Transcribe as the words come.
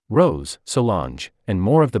Rose, Solange, and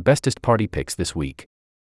more of the bestest party pics this week.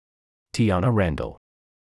 Tiana Randall.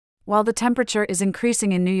 While the temperature is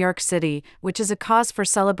increasing in New York City, which is a cause for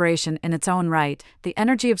celebration in its own right, the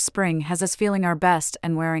energy of spring has us feeling our best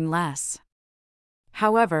and wearing less.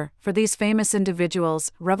 However, for these famous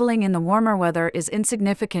individuals, reveling in the warmer weather is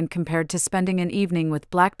insignificant compared to spending an evening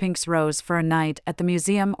with Blackpink's Rose for a night at the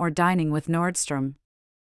museum or dining with Nordstrom.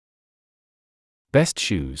 Best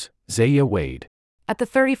shoes, Zaya Wade. At the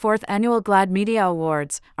 34th Annual GLAAD Media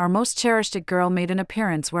Awards, our most cherished it girl made an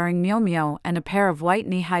appearance wearing Miu Miu and a pair of white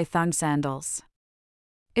knee-high thong sandals.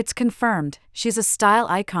 It's confirmed, she's a style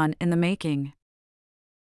icon in the making.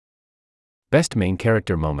 Best main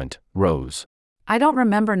character moment, Rose. I don't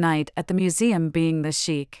remember night at the museum being this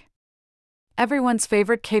chic. Everyone's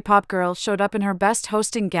favorite K-pop girl showed up in her best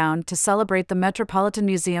hosting gown to celebrate the Metropolitan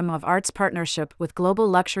Museum of Art's partnership with global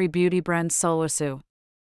luxury beauty brand Solwasu.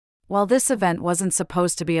 While this event wasn't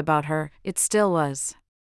supposed to be about her, it still was.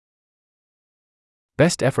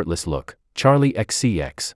 Best effortless look, Charlie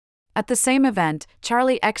XCX. At the same event,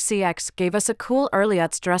 Charlie XCX gave us a cool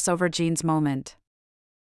earlyuts dress over jeans moment.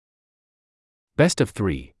 Best of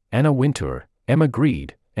 3, Anna Wintour, Emma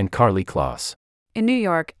Grede, and Carly Kloss. In New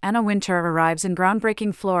York, Anna Wintour arrives in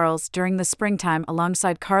groundbreaking florals during the springtime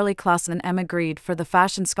alongside Carly Kloss and Emma Grede for the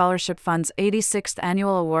Fashion Scholarship Fund's 86th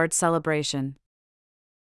annual award celebration.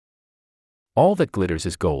 All that glitters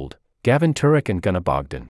is gold, Gavin Turek and Gunnar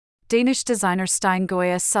Bogdan. Danish designer Stine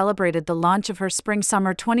Goya celebrated the launch of her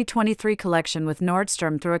Spring-Summer 2023 collection with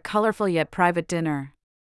Nordstrom through a colorful yet private dinner.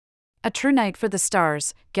 A true night for the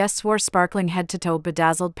stars, guests wore sparkling head-to-toe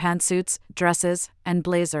bedazzled pantsuits, dresses, and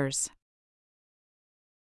blazers.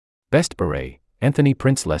 Best beret, Anthony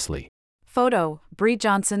Prince Leslie. Photo, Brie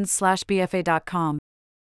Johnson/BFA.com.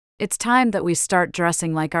 It's time that we start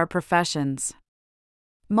dressing like our professions.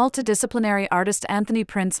 Multidisciplinary artist Anthony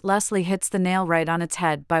Prince Leslie hits the nail right on its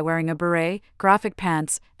head by wearing a beret, graphic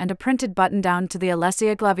pants, and a printed button-down to the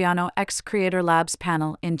Alessia Glaviano X Creator Labs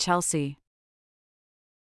panel in Chelsea.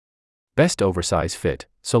 Best oversize fit,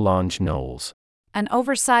 Solange Knowles. An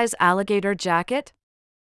oversized alligator jacket?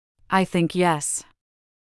 I think yes.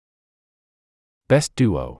 Best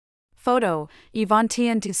duo. Photo,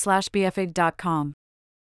 YvonneTNT/BFA.com.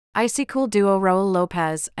 Icy cool duo Raul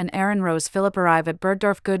Lopez and Aaron Rose Phillip arrive at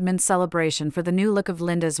Bergdorf Goodman's celebration for the new look of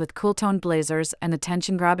Linda's with cool-toned blazers and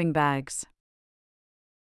attention-grabbing bags.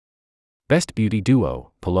 Best beauty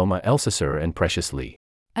duo, Paloma Elsasser and Precious Lee.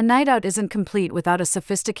 A night out isn't complete without a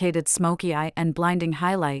sophisticated smoky eye and blinding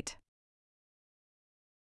highlight.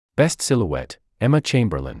 Best silhouette, Emma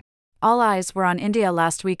Chamberlain. All eyes were on India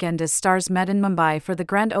last weekend as stars met in Mumbai for the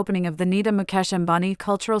grand opening of the Nita Mukesh Ambani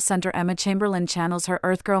Cultural Centre. Emma Chamberlain channels her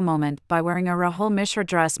Earth Girl moment by wearing a Rahul Mishra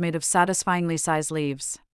dress made of satisfyingly sized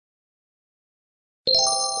leaves.